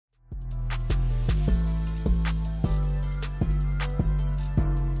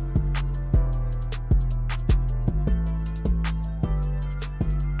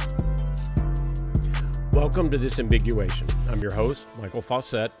Welcome to Disambiguation. I'm your host, Michael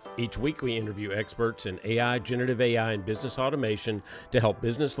Fauscette. Each week we interview experts in AI, generative AI, and business automation to help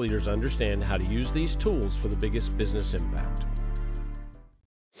business leaders understand how to use these tools for the biggest business impact.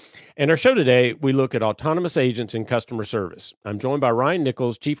 In our show today, we look at autonomous agents in customer service. I'm joined by Ryan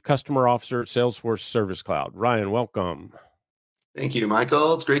Nichols, Chief Customer Officer at Salesforce Service Cloud. Ryan, welcome. Thank you,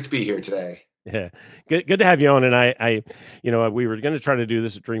 Michael. It's great to be here today. Yeah, good to have you on. And we were going to try to do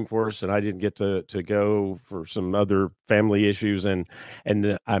this at Dreamforce, and I didn't get to go for some other family issues. So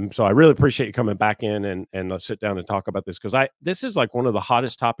I really appreciate you coming back in and let's sit down and talk about this, because this is like one of the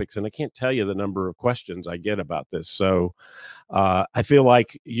hottest topics, and I can't tell you the number of questions I get about this. So I feel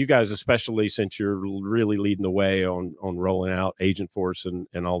like you guys, especially since you're really leading the way on rolling out Agentforce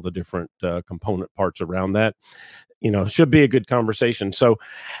and all the different component parts around that, should be a good conversation. So,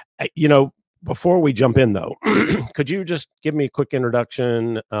 before we jump in, though, could you just give me a quick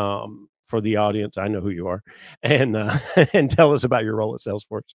introduction for the audience? I know who you are, and tell us about your role at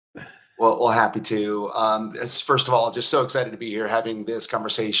Salesforce. Well, happy to. First of all, just so excited to be here having this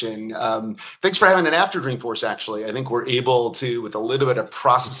conversation. Thanks for having it after Dreamforce, actually. I think we're able to, with a little bit of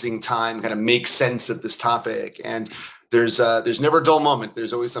processing time, kind of make sense of this topic. And there's never a dull moment.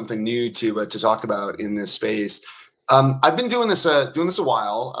 There's always something new to talk about in this space. I've been doing this a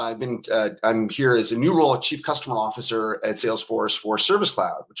while. I'm here as a new role of Chief Customer Officer at Salesforce for Service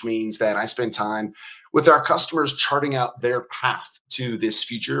Cloud, which means that I spend time with our customers charting out their path to this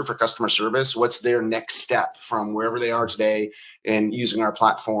future for customer service. What's their next step from wherever they are today, and using our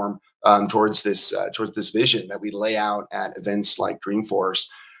platform towards this vision that we lay out at events like Dreamforce.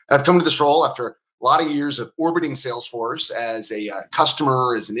 I've come to this role after a lot of years of orbiting Salesforce as a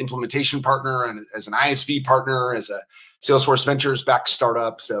customer, as an implementation partner, and as an ISV partner, as a Salesforce Ventures-backed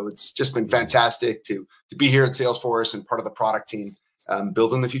startup. So it's just been fantastic to be here at Salesforce and part of the product team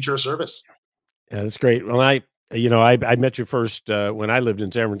building the future of service. Yeah, that's great. Well, I met you first when I lived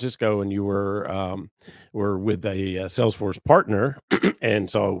in San Francisco, and you were with a Salesforce partner, and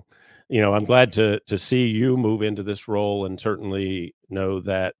so I'm glad to see you move into this role, and certainly know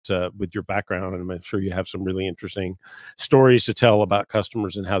that with your background, and I'm sure you have some really interesting stories to tell about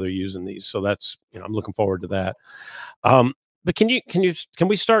customers and how they're using these. So that's, I'm looking forward to that. But can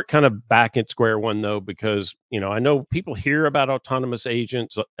we start kind of back at square one, though, because I know people hear about autonomous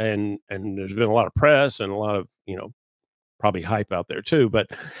agents, and there's been a lot of press and a lot of probably hype out there too. But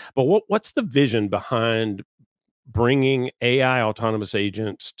what's the vision behind bringing AI autonomous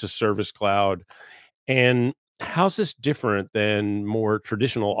agents to Service Cloud, and how's this different than more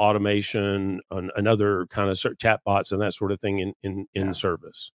traditional automation and other kind of chatbots and that sort of thing in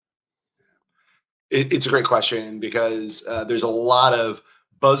service? It's a great question, because there's a lot of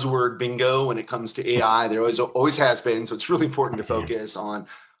buzzword bingo when it comes to AI. There always has been. So it's really important to focus on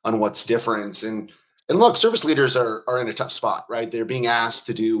what's different. And look, service leaders are in a tough spot, right? They're being asked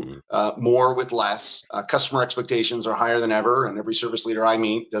to do more with less. Customer expectations are higher than ever, and every service leader I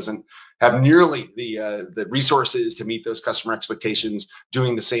meet doesn't have nearly the resources to meet those customer expectations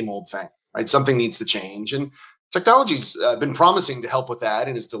doing the same old thing, right? Something needs to change, and technology's been promising to help with that,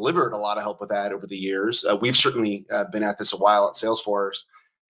 and has delivered a lot of help with that over the years. We've certainly been at this a while at Salesforce.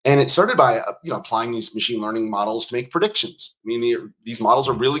 And it started by applying these machine learning models to make predictions. I mean, these models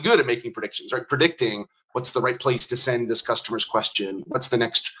are really good at making predictions, right? Predicting what's the right place to send this customer's question, what's the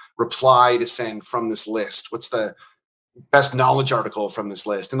next reply to send from this list, what's the best knowledge article from this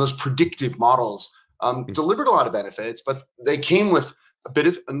list. And those predictive models delivered a lot of benefits, but they came with a bit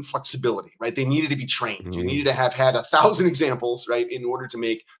of inflexibility, right? They needed to be trained. You needed to have had 1,000 examples, right, in order to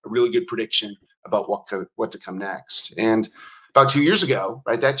make a really good prediction about what to come next. And about 2 years ago,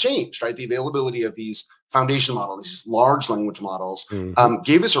 right, that changed, right? The availability of these foundation models, these large language models,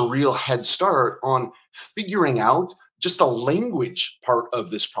 gave us a real head start on figuring out just the language part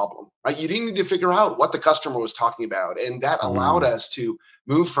of this problem, right? You didn't need to figure out what the customer was talking about. And that allowed us to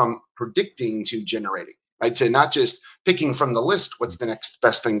move from predicting to generating, right? To not just picking from the list what's the next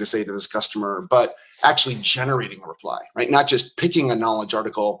best thing to say to this customer, but actually generating a reply, right? Not just picking a knowledge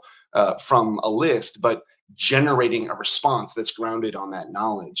article from a list, but generating a response that's grounded on that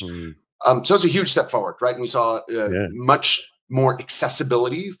knowledge. So it's a huge step forward, right? And we saw much more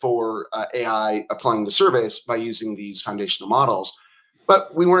accessibility for AI applying the service by using these foundational models.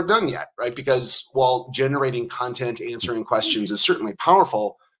 But we weren't done yet, right? Because while generating content, answering questions is certainly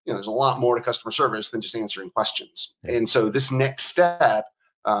powerful, there's a lot more to customer service than just answering questions. And so this next step,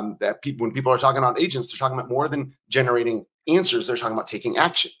 when people are talking about agents, they're talking about more than generating answers. They're talking about taking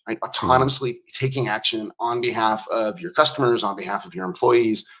action, right? Autonomously taking action on behalf of your customers, on behalf of your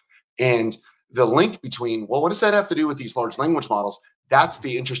employees. And the link between, well, what does that have to do with these large language models? that's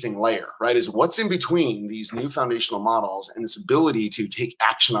the interesting layer, right? Is what's in between these new foundational models and this ability to take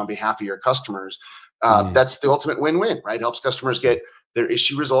action on behalf of your customers. That's the ultimate win-win, right? Helps customers get their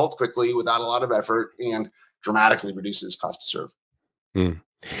issue resolved quickly without a lot of effort and dramatically reduces cost to serve. Mm.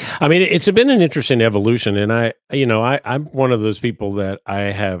 I mean, it's been an interesting evolution, and I'm one of those people that I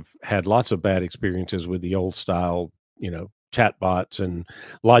have had lots of bad experiences with the old style, chatbots and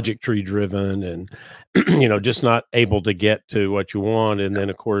logic tree driven, and just not able to get to what you want. And then,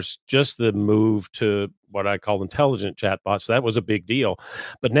 of course, just the move to what I call intelligent chatbots, that was a big deal.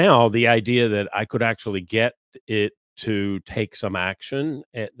 But now the idea that I could actually get it to take some action,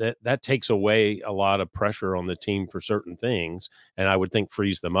 that takes away a lot of pressure on the team for certain things, and I would think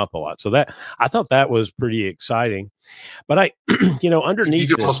frees them up a lot. So that, I thought that was pretty exciting. But I underneath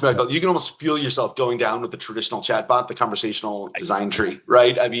you can almost feel yourself going down with the traditional chatbot, the conversational design tree,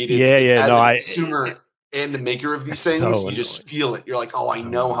 right? I mean, it's as a consumer and the maker of these things, you just feel it. You're like, oh, I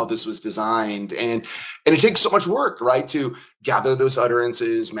know how this was designed. And it takes so much work, right? To gather those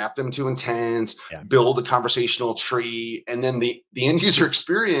utterances, map them to intents, build a conversational tree. And then the end user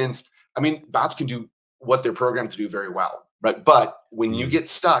experience, I mean, bots can do what they're programmed to do very well, right? But when you get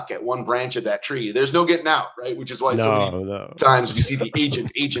stuck at one branch of that tree, there's no getting out, right? Which is why so many times we see the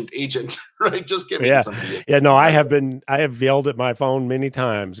agent, right? Just give me something. Yeah, no, I have yelled at my phone many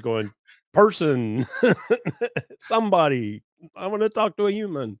times going, person, somebody, I want to talk to a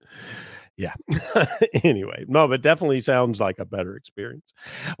human. Yeah. Anyway, no, but definitely sounds like a better experience.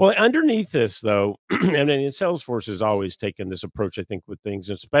 Well, underneath this, though, and then Salesforce has always taken this approach, I think, with things,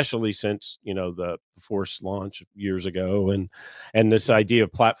 especially since the Force launch years ago, and this idea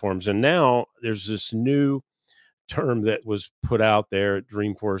of platforms. And now there's this new term that was put out there at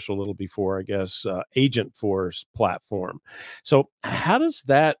Dreamforce a little before, I guess, Agent Force platform. So how does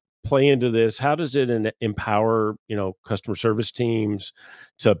that play into this? How does it empower, customer service teams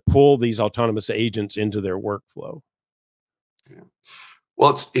to pull these autonomous agents into their workflow? Yeah.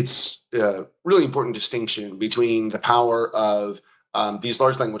 Well, it's a really important distinction between the power of these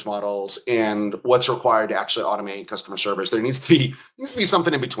large language models and what's required to actually automate customer service. There needs to be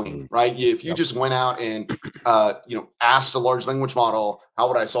something in between, right? If you just went out and asked a large language model, how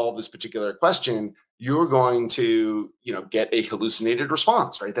would I solve this particular question? You're going to get a hallucinated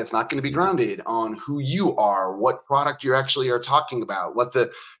response, right? That's not going to be grounded on who you are, what product you actually are talking about, what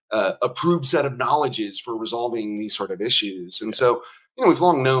the approved set of knowledge is for resolving these sort of issues. And so, we've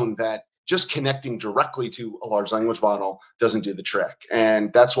long known that just connecting directly to a large language model doesn't do the trick.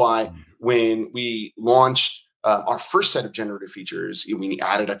 And that's why when we launched our first set of generative features, we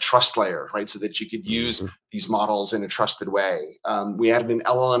added a trust layer, right? So that you could use these models in a trusted way. We added an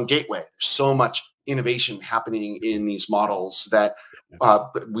LLM gateway. There's so much innovation happening in these models that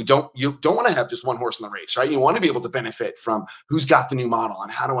you don't want to have just one horse in the race, right? You want to be able to benefit from who's got the new model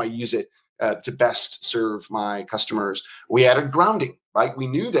and how do I use it to best serve my customers. We added grounding, right? We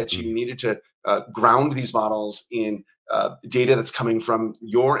knew that you needed to ground these models in data that's coming from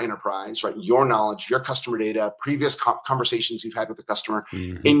your enterprise, right? Your knowledge, your customer data, previous conversations you've had with the customer,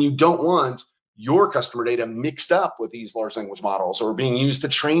 and you don't want your customer data mixed up with these large language models or being used to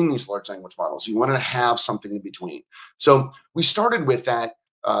train these large language models. You wanted to have something in between. So we started with that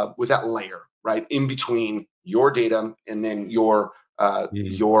layer, right, in between your data and then your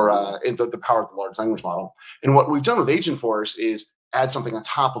the power of the large language model. And what we've done with Agentforce is add something on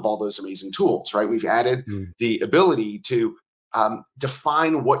top of all those amazing tools, right? We've added the ability to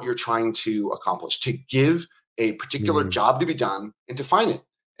define what you're trying to accomplish, to give a particular job to be done and define it,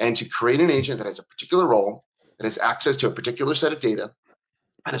 and to create an agent that has a particular role, that has access to a particular set of data,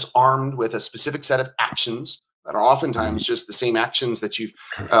 and is armed with a specific set of actions that are oftentimes just the same actions that you've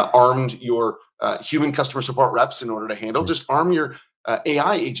armed your human customer support reps in order to handle. Just arm your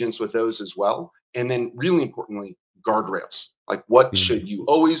AI agents with those as well. And then really importantly, guardrails. Like, what should you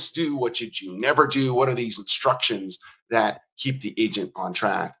always do? What should you never do? What are these instructions that keep the agent on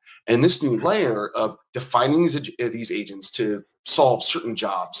track? And this new layer of defining these agents to solve certain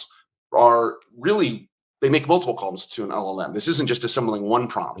jobs are really, they make multiple calls to an LLM. This isn't just assembling one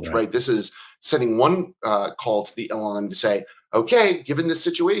prompt, right? This is sending one call to the LLM to say, okay, given this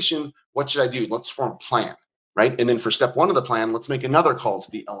situation, what should I do? Let's form a plan, right? And then for step one of the plan, let's make another call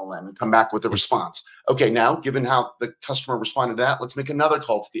to the LLM and come back with a response. Okay, now, given how the customer responded to that, let's make another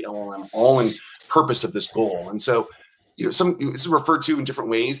call to the LLM, all in purpose of this goal. And so, this is referred to in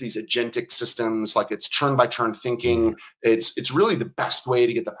different ways, these agentic systems, like it's turn-by-turn thinking. It's really the best way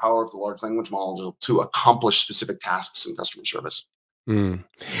to get the power of the large language model to accomplish specific tasks in customer service.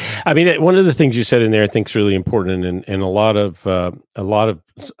 I mean, one of the things you said in there, I think, is really important, and a lot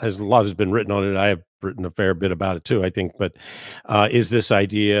has been written on it. I have written a fair bit about it too, I think. But is this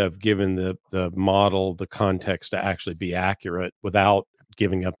idea of giving the model the context to actually be accurate without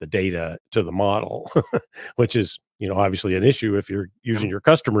giving up the data to the model, which is, obviously an issue if you're using your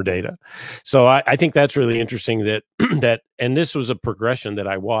customer data. So I think that's really interesting that and this was a progression that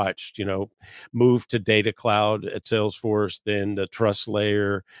I watched, move to data cloud at Salesforce, then the trust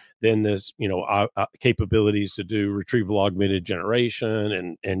layer, then this, capabilities to do retrieval augmented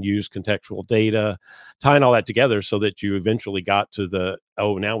generation and use contextual data, tying all that together so that you eventually got to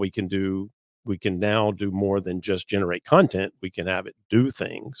now we can now do more than just generate content. We can have it do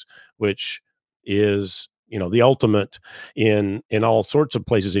things, which is, the ultimate in all sorts of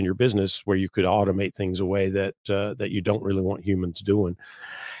places in your business where you could automate things away that you don't really want humans doing.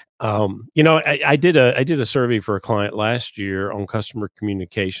 I did a survey for a client last year on customer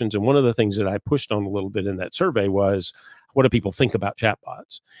communications, and one of the things that I pushed on a little bit in that survey was, what do people think about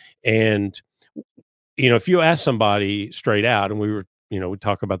chatbots? And if you ask somebody straight out, and we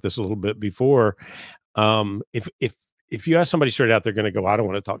talked about this a little bit before, if you ask somebody straight out, they're going to go, I don't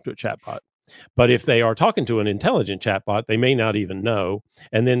want to talk to a chatbot. But if they are talking to an intelligent chatbot, they may not even know.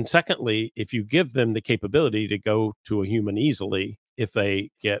 And then secondly, if you give them the capability to go to a human easily, if they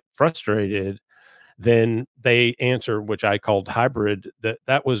get frustrated, then they answer, which I called hybrid.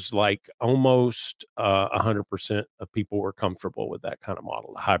 That was like almost 100% of people were comfortable with that kind of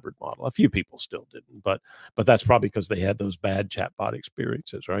model, the hybrid model. A few people still didn't, but that's probably because they had those bad chatbot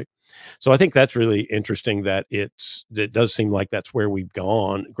experiences, right? So I think that's really interesting that it does seem like that's where we've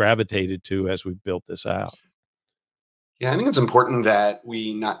gravitated to as we've built this out. Yeah, I think it's important that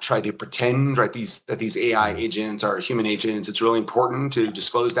we not try to pretend, right, that these AI agents are human agents. It's really important to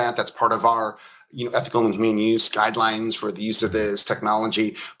disclose that. That's part of our, ethical and humane use guidelines for the use of this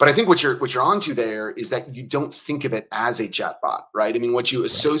technology. But I think what you're onto there is that you don't think of it as a chatbot, right? I mean, what you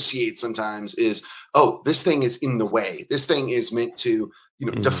associate sometimes is, oh, this thing is in the way. This thing is meant to,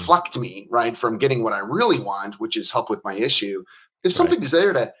 deflect me, right, from getting what I really want, which is help with my issue. If something is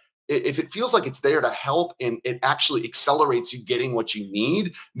there if it feels like it's there to help and it actually accelerates you getting what you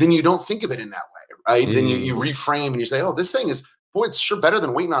need, then you don't think of it in that way, right? Then you reframe and you say, oh, this thing is, boy, it's sure better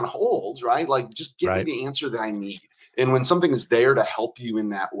than waiting on hold, right? Like, just get me the answer that I need. And when something is there to help you in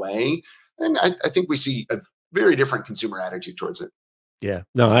that way, then I think we see a very different consumer attitude towards it. Yeah,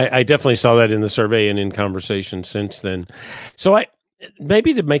 no, I definitely saw that in the survey and in conversation since then. So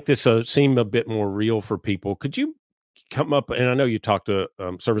maybe to make this seem a bit more real for people, could you come up, and I know you talk to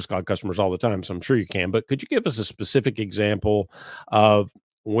Service Cloud customers all the time, so I'm sure you can, but could you give us a specific example of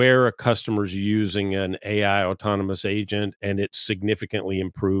where a customer's using an AI autonomous agent and it significantly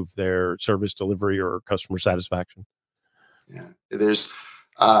improved their service delivery or customer satisfaction? Yeah, there's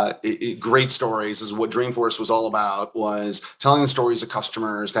great stories. This is what Dreamforce was all about, was telling the stories of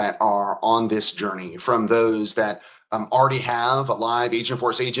customers that are on this journey, from those that already have a live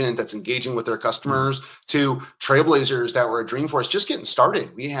Agentforce agent that's engaging with their customers, to trailblazers that were at Dreamforce just getting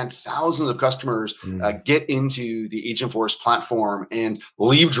started. We had thousands of customers get into the Agentforce platform and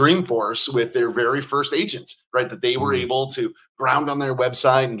leave Dreamforce with their very first agent, right? That they were able to ground on their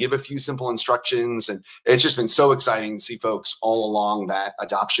website and give a few simple instructions. And it's just been so exciting to see folks all along that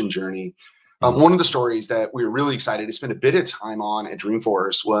adoption journey. One of the stories that we were really excited to spend a bit of time on at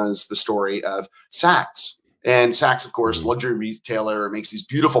Dreamforce was the story of Saks. And Saks, of course, luxury retailer, makes these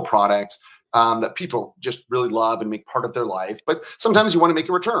beautiful products that people just really love and make part of their life. But sometimes you want to make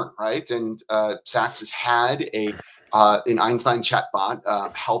a return, right? And Saks has had an Einstein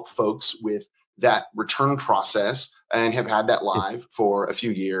chatbot help folks with that return process, and have had that live for a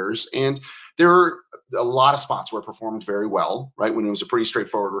few years. And there are a lot of spots where it performed very well, right, when it was a pretty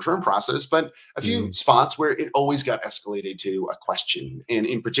straightforward return process, but a few spots where it always got escalated to a question, and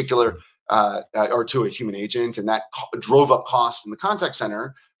in particular, or to a human agent, and that drove up cost in the contact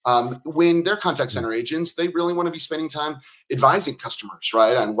center. When their contact center agents, they really want to be spending time advising customers,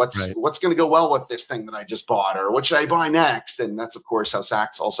 right, on what's going to go well with this thing that I just bought, or what should I buy next. And that's, of course, how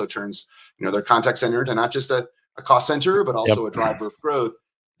Saks also turns, their contact center to not just a cost center, but also a driver of growth.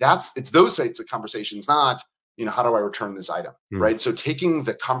 It's those types of conversations, not, how do I return this item, right? So taking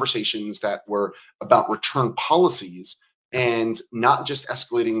the conversations that were about return policies and not just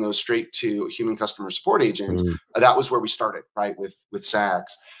escalating those straight to a human customer support agent, that was where we started, right, with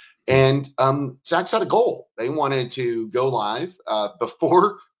Saks. And Saks had a goal. They wanted to go live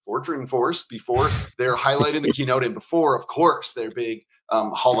before Dreamforce, before their highlight in the keynote, and before, of course, their big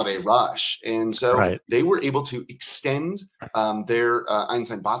holiday rush. And so they were able to extend their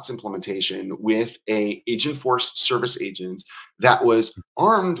Einstein bots implementation with a Agentforce service agent that was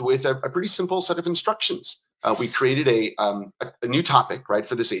armed with a pretty simple set of instructions we created a new topic, right,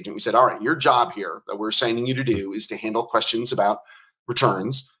 for this agent. We said, all right, your job here that we're assigning you to do is to handle questions about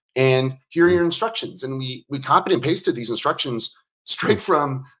returns, and here are your instructions. And we copied and pasted these instructions straight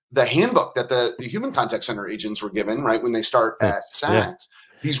from the handbook that the human contact center agents were given, right, when they start at SACS.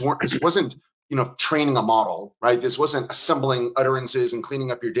 This wasn't, training a model, right? This wasn't assembling utterances and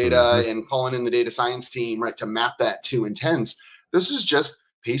cleaning up your data and calling in the data science team, right, to map that to intents. This is just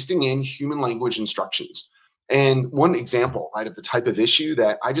pasting in human language instructions. And one example, right, of the type of issue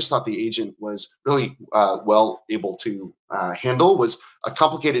that I just thought the agent was really well able to handle was a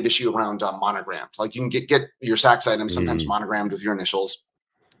complicated issue around monograms. Like, you can get your SACS items sometimes monogrammed with your initials,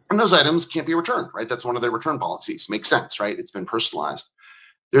 and those items can't be returned, right? That's one of their return policies. Makes sense, right? It's been personalized.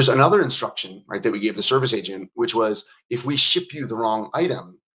 There's another instruction, right, that we gave the service agent, which was, if we ship you the wrong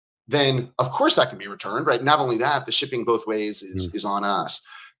item, then of course that can be returned, right? Not only that, the shipping both ways is on us.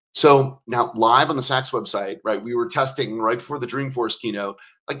 So now, live on the SACS website, right, we were testing right before the Dreamforce keynote,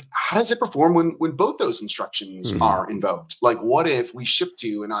 like, how does it perform when both those instructions are invoked? Like, what if we shipped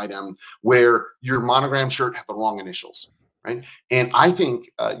you an item where your monogram shirt had the wrong initials, right? And I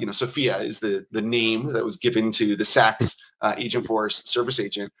think, Sophia is the name that was given to the SACS Agentforce service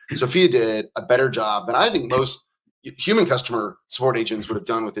agent. Sophia did a better job than I think most human customer support agents would have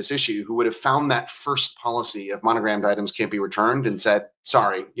done with this issue, who would have found that first policy of monogrammed items can't be returned and said,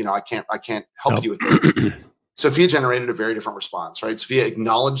 sorry, I can't help you with this. Sophia generated a very different response, right? Sophia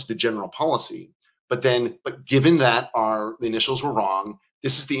acknowledged the general policy, but given that the initials were wrong,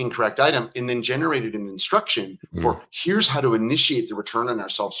 this is the incorrect item, and then generated an instruction for, here's how to initiate the return in our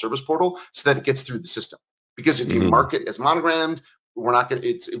self-service portal so that it gets through the system. Because if you mark it as monogrammed, we're not going to,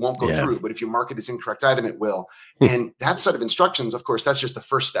 it won't go through. But if you mark it as incorrect item, it will. And that set of instructions, of course, that's just the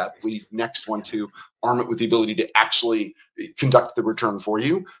first step. We next want to arm it with the ability to actually conduct the return for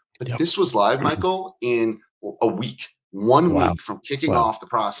you. But this was live, Michael, in a week. 1 week from kicking off the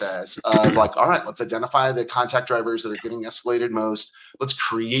process of, like, all right, let's identify the contact drivers that are getting escalated most. Let's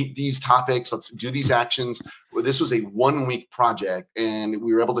create these topics. Let's do these actions. Well, this was a 1 week project, and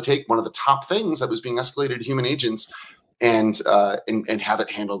we were able to take one of the top things that was being escalated to human agents and have it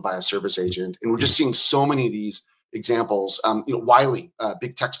handled by a service agent. And we're just seeing so many of these examples. Wiley,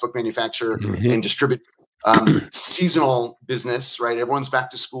 big textbook manufacturer and distributor, seasonal business, right? Everyone's back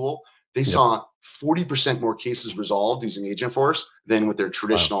to school. They saw 40% more cases resolved using Agentforce than with their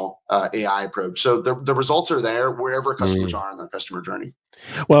traditional AI approach. So the results are there wherever customers are in their customer journey.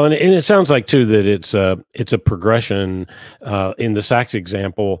 Well, and it sounds like too that it's a progression. In the SACS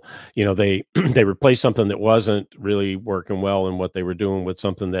example, they replaced something that wasn't really working well in what they were doing with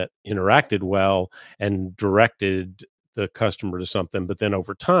something that interacted well and directed the customer to something, but then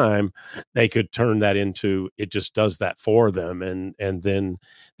over time they could turn that into, it just does that for them, and then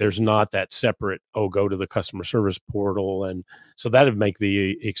there's not that separate, go to the customer service portal, and so that would make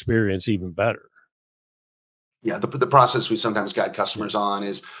the experience even better. Yeah, the process we sometimes guide customers on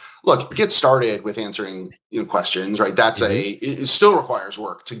is, look, get started with answering questions, right? That's it still requires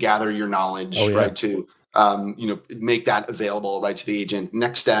work to gather your knowledge, right? To make that available, right, to the agent.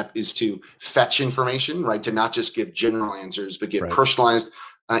 Next step is to fetch information, right, to not just give general answers, but give personalized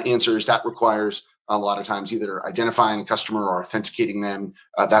answers. That requires a lot of times either identifying a customer or authenticating them.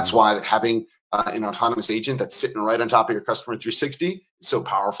 That's why having an autonomous agent that's sitting right on top of your customer 360 is so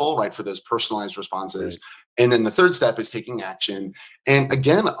powerful, right, for those personalized responses. And then the third step is taking action. And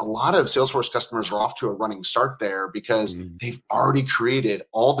again, a lot of Salesforce customers are off to a running start there because they've already created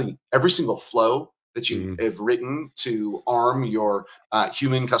every single flow that you have written to arm your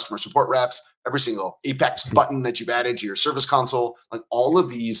human customer support reps, every single Apex button that you've added to your service console, like all of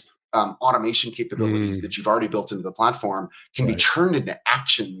these automation capabilities that you've already built into the platform can be turned into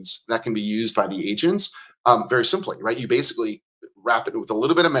actions that can be used by the agents very simply, right? You basically wrap it with a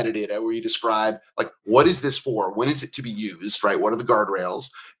little bit of metadata where you describe, like, what is this for? When is it to be used, right? What are the guardrails?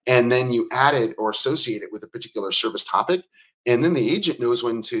 And then you add it or associate it with a particular service topic. And then the agent knows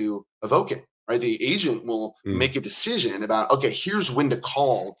when to evoke it, right? The agent will make a decision about, okay, here's when to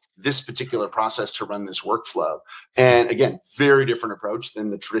call this particular process to run this workflow. And again, very different approach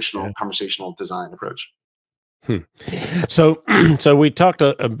than the traditional conversational design approach. So we talked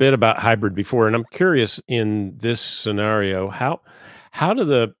a bit about hybrid before, and I'm curious, in this scenario, how do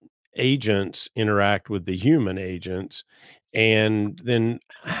the agents interact with the human agents? And then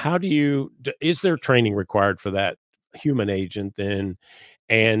is there training required for that human agent then?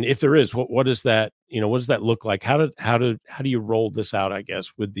 And if there is, what does that, what does that look like? How do you roll this out, I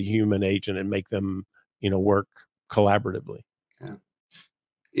guess, with the human agent and make them, work collaboratively? Yeah.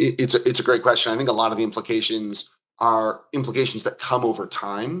 It's a great question. I think a lot of the implications are implications that come over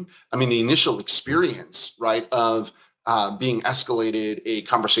time. I mean, the initial experience, right, of being escalated a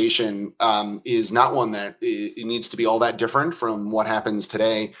conversation is not one that it needs to be all that different from what happens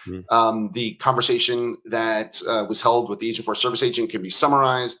today. The conversation that was held with the Agentforce service agent can be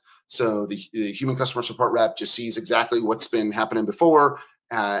summarized. So the human customer support rep just sees exactly what's been happening before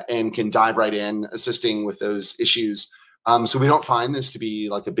and can dive right in, assisting with those issues. So we don't find this to be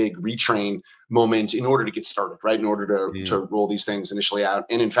like a big retrain moment in order to get started, right? In order to roll these things initially out.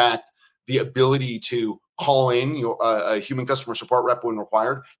 And in fact, the ability to call in a human customer support rep when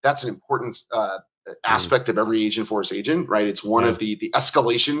required, that's an important aspect of every Agentforce agent, right? It's one of the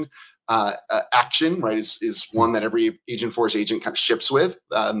escalation action, right, is one that every Agentforce agent kind of ships with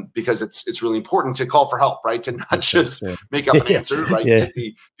because it's really important to call for help, right? To not just make up an answer, right? Get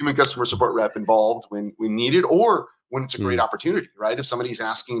the human customer support rep involved when needed or when it's a great opportunity, right? If somebody's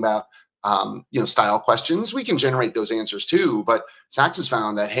asking about style questions, we can generate those answers too. But Saks has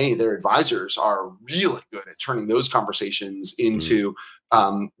found that, hey, their advisors are really good at turning those conversations into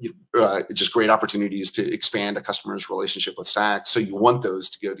just great opportunities to expand a customer's relationship with Saks. So you want those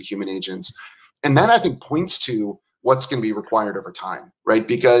to go to human agents. And that, I think, points to what's going to be required over time, right?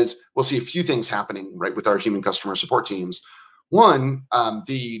 Because we'll see a few things happening, right, with our human customer support teams. One,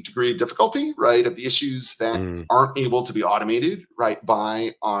 the degree of difficulty, right, of the issues that aren't able to be automated, right,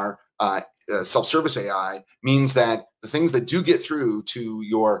 by our self-service AI means that the things that do get through to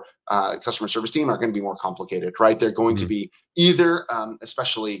your customer service team are going to be more complicated, right? They're going to be either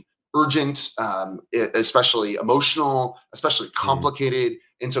especially urgent, especially emotional, especially complicated.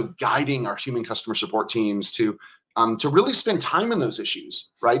 And so guiding our human customer support teams to really spend time in those issues,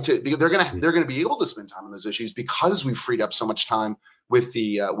 right? Because they're gonna be able to spend time on those issues because we've freed up so much time with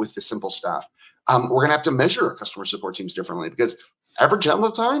the simple stuff. We're gonna have to measure our customer support teams differently because average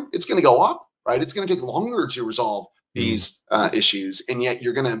handle time, it's gonna go up, right? It's gonna take longer to resolve these issues, and yet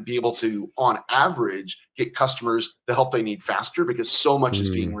you're gonna be able to, on average, get customers the help they need faster because so much is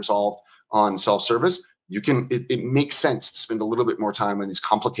being resolved on self-service. It makes sense to spend a little bit more time on these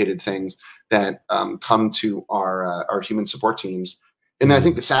complicated things that come to our human support teams. And I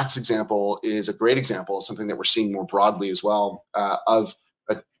think the Saks example is a great example of something that we're seeing more broadly as well of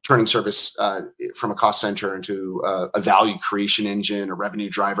turning service from a cost center into a value creation engine, a revenue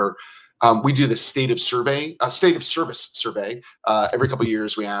driver. We do the state of service survey. Every couple of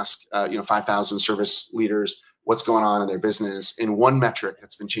years, we ask 5,000 service leaders what's going on in their business. And one metric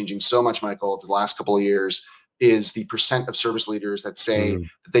that's been changing so much, Michael, over the last couple of years is the percent of service leaders that say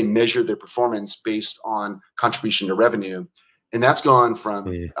that they measure their performance based on contribution to revenue. And that's gone from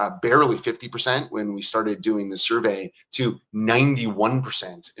barely 50% when we started doing the survey to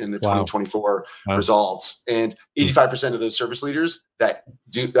 91% in the 2024 results. And 85% of those service leaders that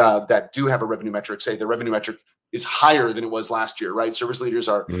do have a revenue metric say the revenue metric is higher than it was last year, right? Service leaders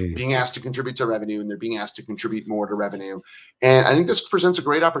are being asked to contribute to revenue, and they're being asked to contribute more to revenue. And I think this presents a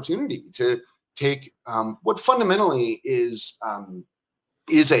great opportunity to take what fundamentally can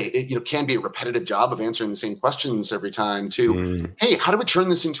be a repetitive job of answering the same questions every time to, hey, how do we turn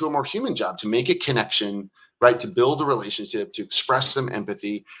this into a more human job, to make a connection, right? To build a relationship, to express some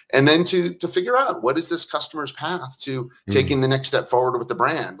empathy, and then to figure out what is this customer's path to taking the next step forward with the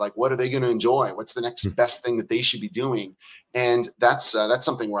brand? Like, what are they going to enjoy? What's the next best thing that they should be doing? And that's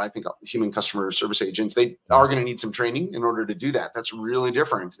something where I think human customer service agents, they are going to need some training in order to do that. That's really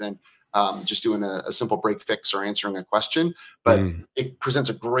different than just doing a simple break fix or answering a question. But it presents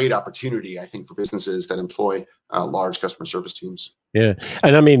a great opportunity, I think, for businesses that employ large customer service teams. Yeah.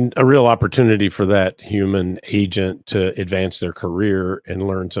 And I mean, a real opportunity for that human agent to advance their career and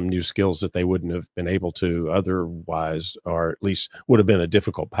learn some new skills that they wouldn't have been able to otherwise, or at least would have been a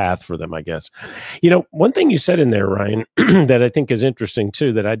difficult path for them, I guess. One thing you said in there, Ryan, that I think is interesting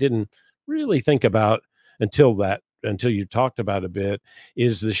too, that I didn't really think about until you talked about a bit,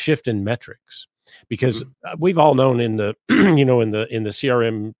 is the shift in metrics. Because we've all known in the in the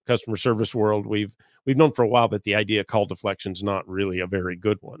CRM customer service world, we've known for a while that the idea of call deflection is not really a very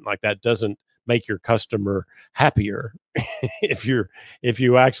good one. Like, that doesn't make your customer happier if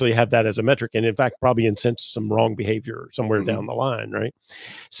you actually have that as a metric, and in fact probably incents some wrong behavior somewhere down the line, right?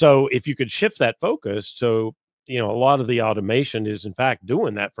 So if you could shift that focus to, a lot of the automation is in fact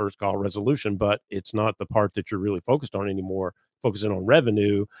doing that first call resolution, but it's not the part that you're really focused on anymore, focusing on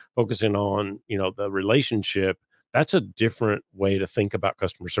revenue, focusing on, the relationship. That's a different way to think about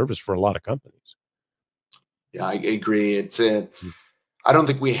customer service for a lot of companies. Yeah, I agree. I don't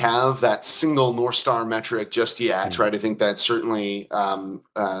think we have that single North Star metric just yet, right? I think that's certainly, time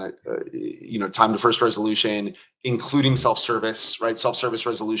to first resolution including self-service, right? Self-service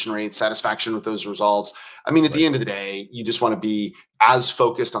resolution rates, satisfaction with those results. I mean, at the end of the day, you just want to be as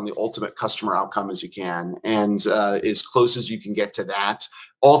focused on the ultimate customer outcome as you can, and as close as you can get to that.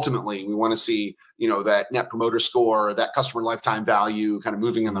 Ultimately, we want to see, that net promoter score, that customer lifetime value kind of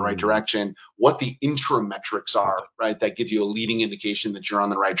moving in the right direction, what the interim metrics are, right? That give you a leading indication that you're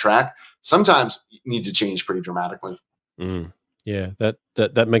on the right track. Sometimes you need to change pretty dramatically. Yeah,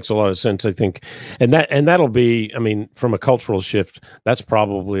 that makes a lot of sense, I think. And that'll be, I mean, from a cultural shift, that's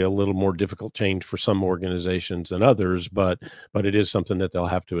probably a little more difficult change for some organizations than others, but it is something that they'll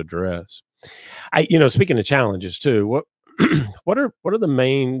have to address. Speaking of challenges too, what are the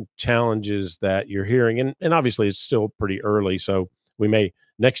main challenges that you're hearing? And obviously it's still pretty early, so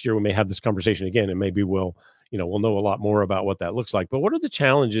next year we may have this conversation again, and maybe we'll know a lot more about what that looks like. But what are the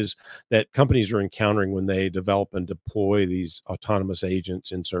challenges that companies are encountering when they develop and deploy these autonomous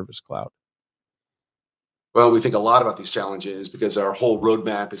agents in Service Cloud? Well, we think a lot about these challenges because our whole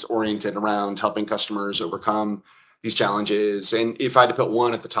roadmap is oriented around helping customers overcome these challenges. And if I had to put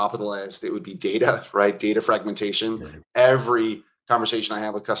one at the top of the list, it would be data, right? Data fragmentation. Right. Every conversation I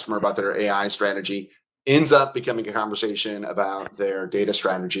have with customer about their AI strategy ends up becoming a conversation about their data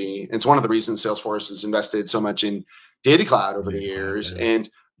strategy. And it's one of the reasons Salesforce has invested so much in Data Cloud over the years. Yeah.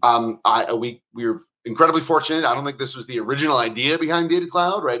 And we were incredibly fortunate. I don't think this was the original idea behind Data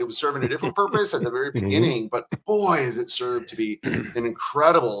Cloud, right? It was serving a different purpose at the very beginning, but boy, has it served to be an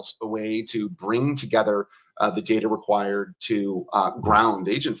incredible way to bring together the data required to ground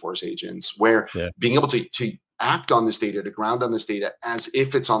Agentforce agents, where being able to act on this data, to ground on this data as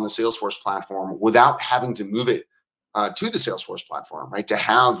if it's on the Salesforce platform without having to move it to the Salesforce platform, right? To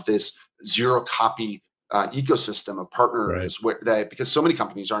have this zero copy ecosystem of partners, because so many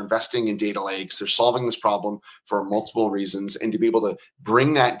companies are investing in data lakes, they're solving this problem for multiple reasons, and to be able to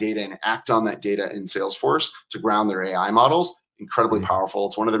bring that data and act on that data in Salesforce to ground their AI models, incredibly powerful.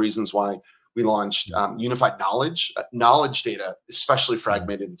 It's one of the reasons why we launched unified knowledge data, especially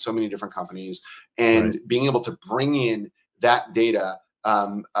fragmented in so many different companies, and being able to bring in that data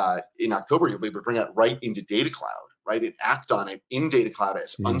in October, you'll be able to bring it right into Data Cloud, right? And act on it in Data Cloud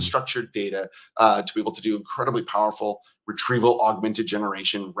as unstructured data to be able to do incredibly powerful retrieval augmented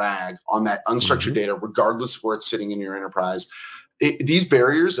generation RAG on that unstructured data, regardless of where it's sitting in your enterprise. These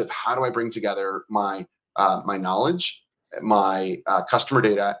barriers of how do I bring together my knowledge, my customer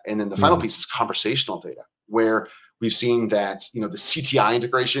data, and then the final piece is conversational data, where we've seen that the CTI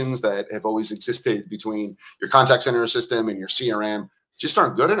integrations that have always existed between your contact center system and your CRM just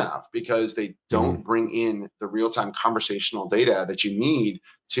aren't good enough because they don't bring in the real-time conversational data that you need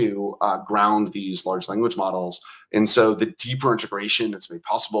to ground these large language models. And so the deeper integration that's made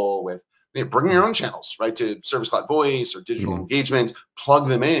possible with bringing your own channels, right, to Service Cloud Voice or digital engagement, plug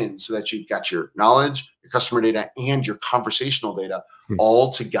them in so that you've got your knowledge, your customer data, and your conversational data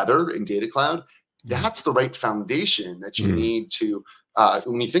all together in Data Cloud. That's the right foundation that you need to,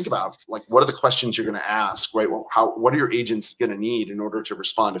 when you think about like, what are the questions you're going to ask, right? Well, what are your agents going to need in order to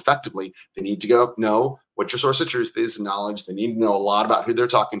respond effectively? They need to know what your source of truth is and knowledge. They need to know a lot about who they're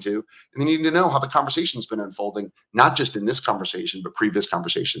talking to, and they need to know how the conversation's been unfolding, not just in this conversation, but previous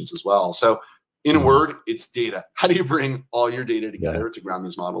conversations as well. So in a word, it's data. How do you bring all your data together to ground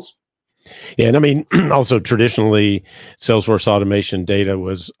these models? Yeah, and I mean, also traditionally, Salesforce automation data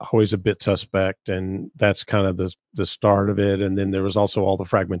was always a bit suspect, and that's kind of the start of it. And then there was also all the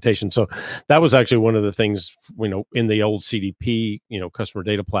fragmentation. So that was actually one of the things, in the old CDP, customer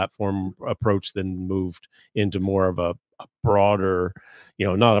data platform approach, then moved into more of a broader,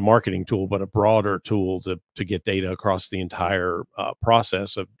 not a marketing tool, but a broader tool to get data across the entire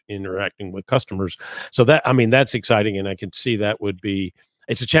process of interacting with customers. So that's exciting, and I can see that would be.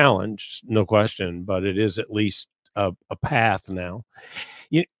 It's a challenge, no question, but it is at least a path now.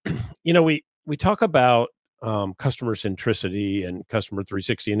 We talk about customer centricity and customer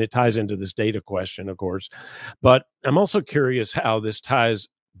 360, and it ties into this data question, of course. But I'm also curious how this ties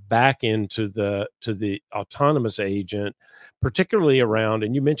back into the autonomous agent, particularly around,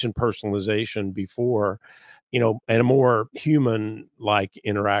 and you mentioned personalization before, and a more human-like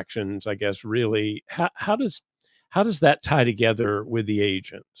interactions, I guess. Really, how does that tie together with the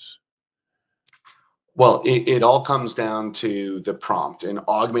agents? Well, it all comes down to the prompt and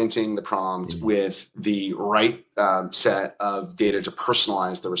augmenting the prompt with the right set of data to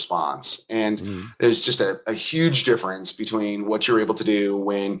personalize the response. And there's just a huge difference between what you're able to do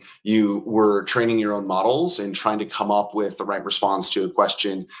when you were training your own models and trying to come up with the right response to a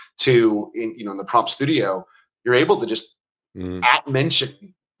question to, in the prompt studio, you're able to just at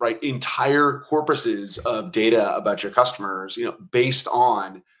mention, right, entire corpuses of data about your customers, based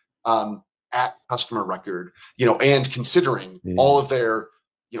on at customer record, and considering all Mm. of their,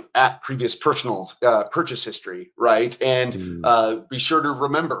 at previous personal purchase history, right? And Mm. be sure to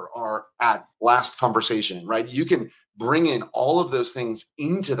remember our at last conversation, right? You can bring in all of those things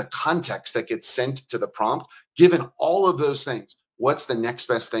into the context that gets sent to the prompt. Given all of those things, what's the next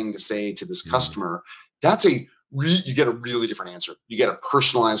best thing to say to this Mm. customer? That's you get a really different answer. You get a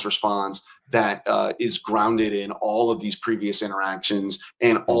personalized response that is grounded in all of these previous interactions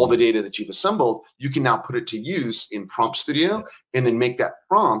and all the Mm. data that you've assembled. You can now put it to use in Prompt Yeah. Studio and then make that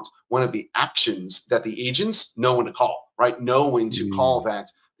prompt one of the actions that the agents know when to call, right? Know when to call Mm.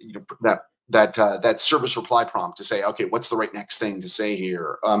 that, that service reply prompt to say, okay, what's the right next thing to say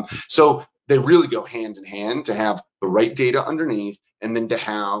here? So they really go hand in hand to have the right data underneath, and then to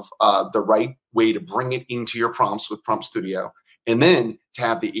have the right way to bring it into your prompts with Prompt Studio, and then to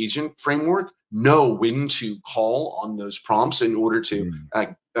have the agent framework know when to call on those prompts in order to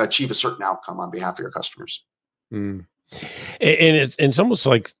Mm. achieve a certain outcome on behalf of your customers. Mm. And it's almost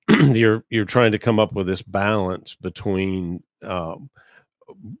like you're trying to come up with this balance between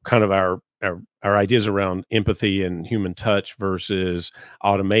kind of our ideas around empathy and human touch versus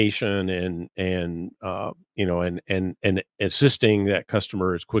automation and assisting that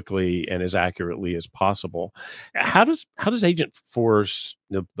customer as quickly and as accurately as possible. How does Agent Force,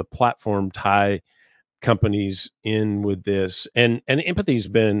 the platform, tie companies in with this? And empathy's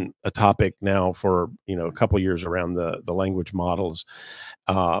been a topic now for a couple of years around the language models,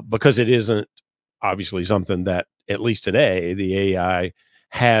 because it isn't obviously something that, at least today, the AI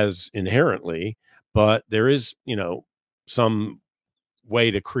has inherently, but there is some way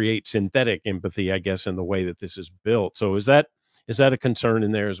to create synthetic empathy, I guess, in the way that this is built. So is that a concern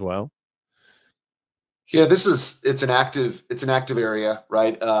in there as well? Yeah, it's an active area,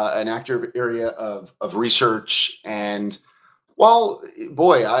 right? An active area of research. And well,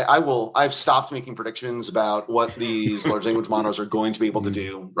 boy, I've stopped making predictions about what these large language models are going to be able to Mm.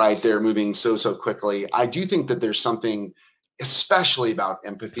 do, right? They're moving so quickly. I do think that there's something, especially about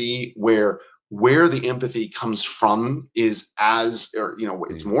empathy, where the empathy comes from is it's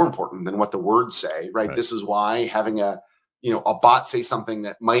Mm. more important than what the words say, right? Right. This is why having a bot say something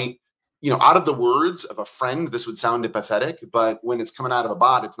that might, out of the words of a friend, this would sound empathetic, but when it's coming out of a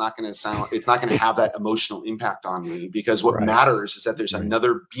bot, it's not going to have that emotional impact on me, because what Right. matters is that there's Right.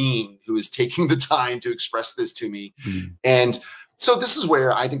 another being who is taking the time to express this to me. Mm. And so this is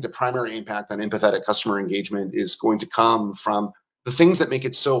where I think the primary impact on empathetic customer engagement is going to come from the things that make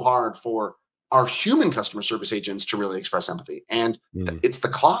it so hard for our human customer service agents to really express empathy. And Mm. it's the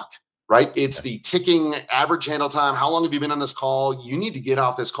clock, right? It's the ticking average handle time. How long have you been on this call? You need to get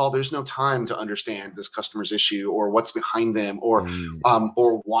off this call. There's no time to understand this customer's issue or what's behind them, Mm.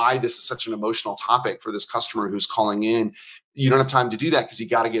 or why this is such an emotional topic for this customer who's calling in. You don't have time to do that because you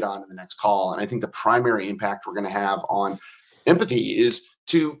got to get on to the next call. And I think the primary impact we're going to have on empathy is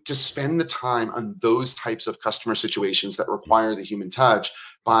to spend the time on those types of customer situations that require the human touch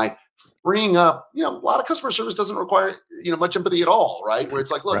by freeing up. A lot of customer service doesn't require much empathy at all, right? Where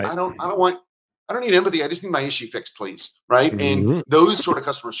it's like, look, Right. I don't need empathy. I just need my issue fixed, please. Right. And Mhm. those sort of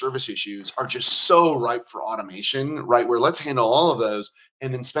customer service issues are just so ripe for automation, right? Where let's handle all of those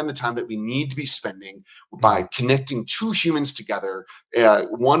and then spend the time that we need to be spending by Mm. connecting two humans together,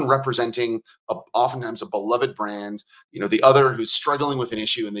 one representing oftentimes a beloved brand, the other who's struggling with an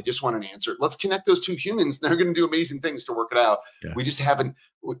issue and they just want an answer. Let's connect those two humans. They're going to do amazing things to work it out. Yeah.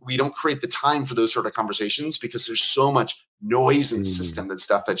 We don't create the time for those sort of conversations because there's so much noise in the Mm. system, that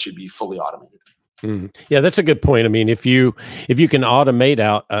stuff that should be fully automated. Mm. Yeah, that's a good point. I mean, if you can automate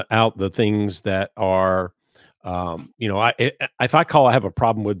out the things that are, if I call, I have a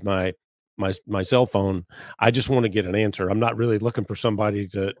problem with my cell phone. I just want to get an answer. I'm not really looking for somebody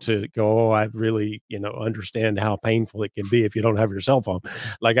to go, oh, I really understand how painful it can be if you don't have your cell phone.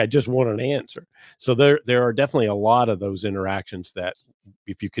 Like, I just want an answer. So there are definitely a lot of those interactions that,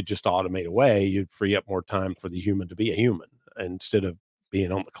 if you could just automate away, you'd free up more time for the human to be a human instead of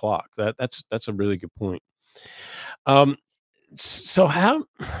being on the clock. That's a really good point. Um, so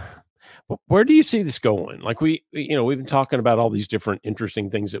where do you see this going? Like, we've been talking about all these different interesting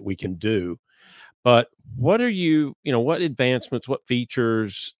things that we can do, but what advancements, what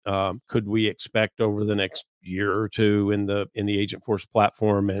features could we expect over the next year or two in the Agent Force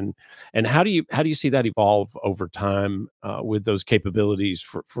platform, and how do you see that evolve over time with those capabilities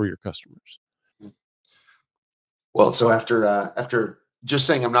for your customers? Well, so after just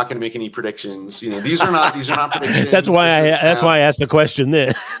saying I'm not going to make any predictions. You know, these are not predictions. That's why I asked the question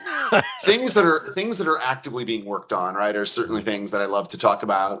then. things that are actively being worked on, right, are certainly things that I love to talk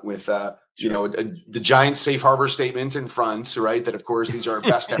about with you know, the giant safe harbor statement in front, right? That of course these are our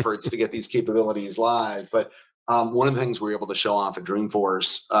best efforts to get these capabilities live. But one of the things we were able to show off at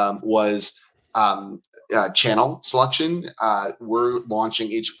Dreamforce was channel selection. We're launching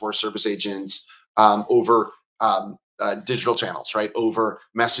Agentforce service agents over digital channels, right? Over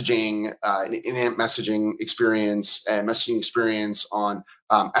messaging, in-app messaging experience and messaging experience on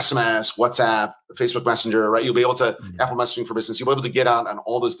SMS, WhatsApp, Facebook Messenger, right? You'll be able to, Apple Messaging for Business, you'll be able to get out on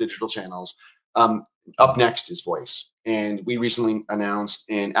all those digital channels. Up next is voice. And we recently announced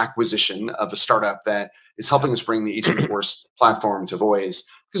an acquisition of a startup that is helping us bring the Agentforce platform to voice,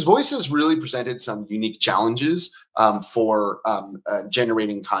 because voice has really presented some unique challenges for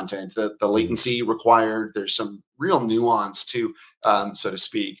generating content. The latency required, there's some real nuance to, so to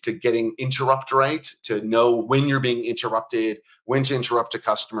speak, to getting interrupt right, to know when you're being interrupted, when to interrupt a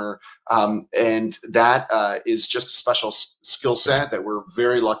customer. And that is just a special skill set that we're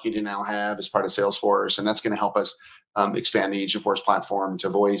very lucky to now have as part of Salesforce. And that's going to help us expand the Agentforce platform to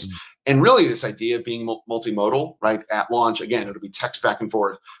voice. And really this idea of being multimodal, right? At launch, again, it'll be text back and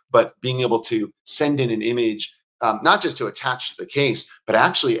forth, but being able to send in an image, not just to attach to the case, but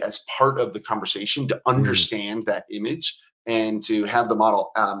actually as part of the conversation to understand that image and to have the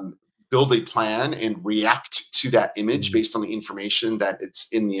model build a plan and react to that image based on the information that it's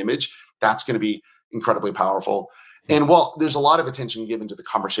in the image. That's going to be incredibly powerful. And while there's a lot of attention given to the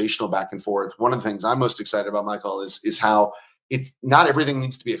conversational back and forth, one of the things I'm most excited about, Michael, is how it's not everything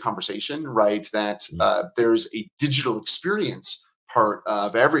needs to be a conversation, right? That there's a digital experience part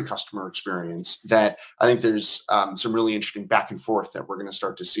of every customer experience that I think there's some really interesting back and forth that we're going to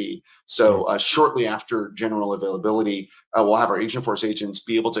start to see. So shortly after general availability, we'll have our Agentforce agents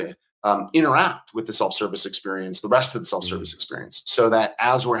be able to interact with the self-service experience, the rest of the self-service experience, so that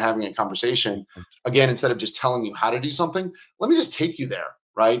as we're having a conversation, again, instead of just telling you how to do something, let me just take you there,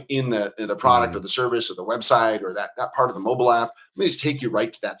 right? In the product or the service or the website or that part of the mobile app, let me just take you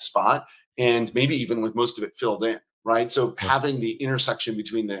right to that spot, and maybe even with most of it filled in, right? So having the intersection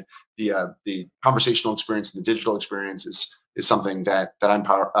between the conversational experience and the digital experience is something that I'm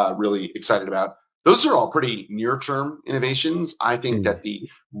really excited about. Those are all pretty near-term innovations. I think that the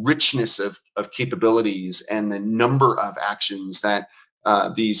richness of capabilities and the number of actions that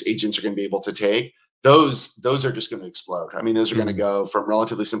these agents are going to be able to take, those are just going to explode. I mean, those are going to go from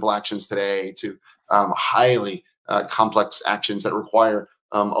relatively simple actions today to highly complex actions that require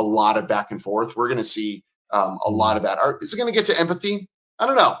a lot of back and forth. We're going to see a lot of that. Is it going to get to empathy? I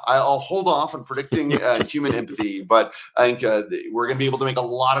don't know. I'll hold off on predicting human empathy, but I think we're going to be able to make a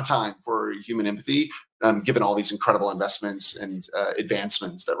lot of time for human empathy, given all these incredible investments and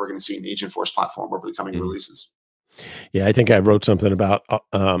advancements that we're going to see in the Agentforce platform over the coming releases. Yeah, I think I wrote something about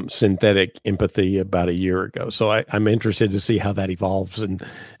synthetic empathy about a year ago. So I'm interested to see how that evolves and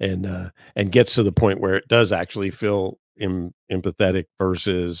gets to the point where it does actually feel empathetic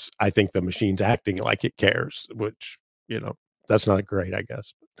versus I think the machine's acting like it cares, which, you know, that's not great, I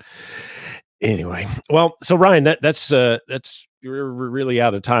guess. Anyway, well, so Ryan, that's you're really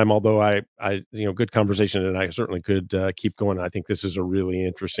out of time. Although I good conversation, and I certainly could keep going. I think this is a really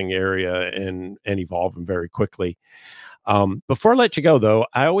interesting area and evolving very quickly. Before I let you go, though,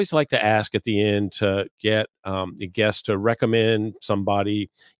 I always like to ask at the end to get the guest to recommend somebody,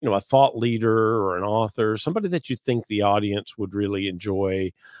 a thought leader or an author, somebody that you think the audience would really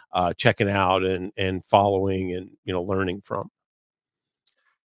enjoy checking out and following and learning from.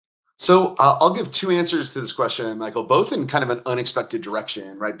 So I'll give two answers to this question, Michael, both in kind of an unexpected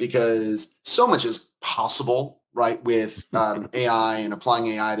direction, right? Because so much is possible, right, with AI and applying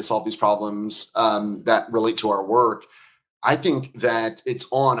AI to solve these problems that relate to our work. I think that it's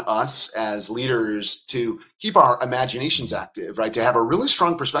on us as leaders to keep our imaginations active, right? To have a really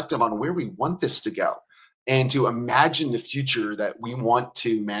strong perspective on where we want this to go and to imagine the future that we want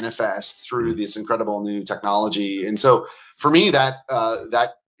to manifest through this incredible new technology. And so for me, that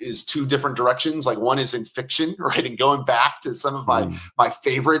is two different directions. Like one is in fiction, right? And going back to some of my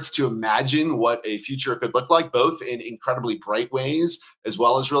favorites to imagine what a future could look like, both in incredibly bright ways as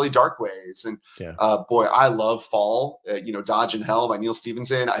well as really dark ways. And boy, I love Fall, Dodge and Hell by Neil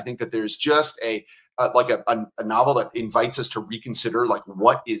Stephenson. I think that there's just a novel that invites us to reconsider like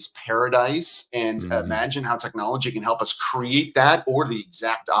what is paradise and imagine how technology can help us create that or the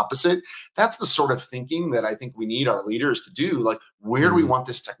exact opposite. That's the sort of thinking that I think we need our leaders to do. Like, where do we want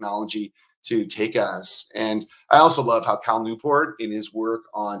this technology to take us? And I also love how Cal Newport, in his work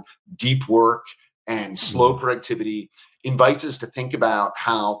on deep work and slow productivity, invites us to think about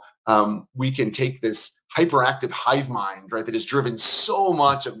how we can take this hyperactive hive mind, right, that has driven so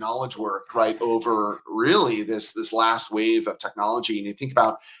much of knowledge work, right, over really this last wave of technology. And you think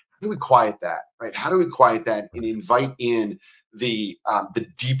about, how do we quiet that, right? How do we quiet that and invite in the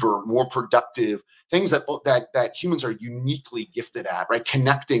deeper, more productive things that humans are uniquely gifted at, right?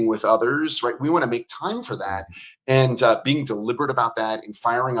 Connecting with others, right? We want to make time for that, and being deliberate about that and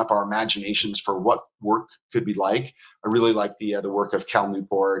firing up our imaginations for what work could be like. I really like the work of Cal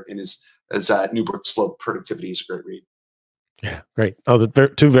Newport and his new book, Slow Productivity, is a great read. Yeah, great. Oh,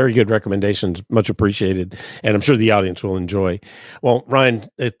 two very good recommendations. Much appreciated. And I'm sure the audience will enjoy. Well, Ryan,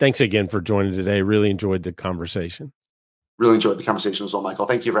 thanks again for joining today. Really enjoyed the conversation. Really enjoyed the conversation as well, Michael.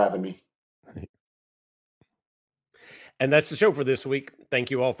 Thank you for having me. And that's the show for this week.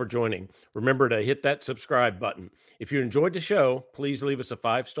 Thank you all for joining. Remember to hit that subscribe button. If you enjoyed the show, please leave us a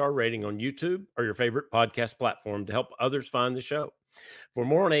 5-star rating on YouTube or your favorite podcast platform to help others find the show. For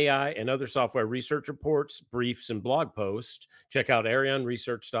more on AI and other software research reports, briefs, and blog posts, check out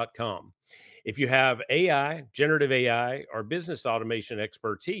arionresearch.com. If you have AI, generative AI, or business automation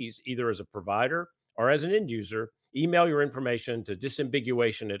expertise, either as a provider or as an end user, email your information to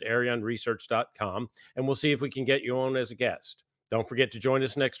disambiguation@arionresearch.com, and we'll see if we can get you on as a guest. Don't forget to join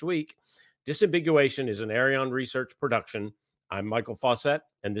us next week. Disambiguation is an Arion Research production. I'm Michael Fauscette,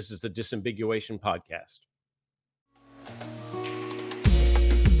 and this is the Disambiguation Podcast.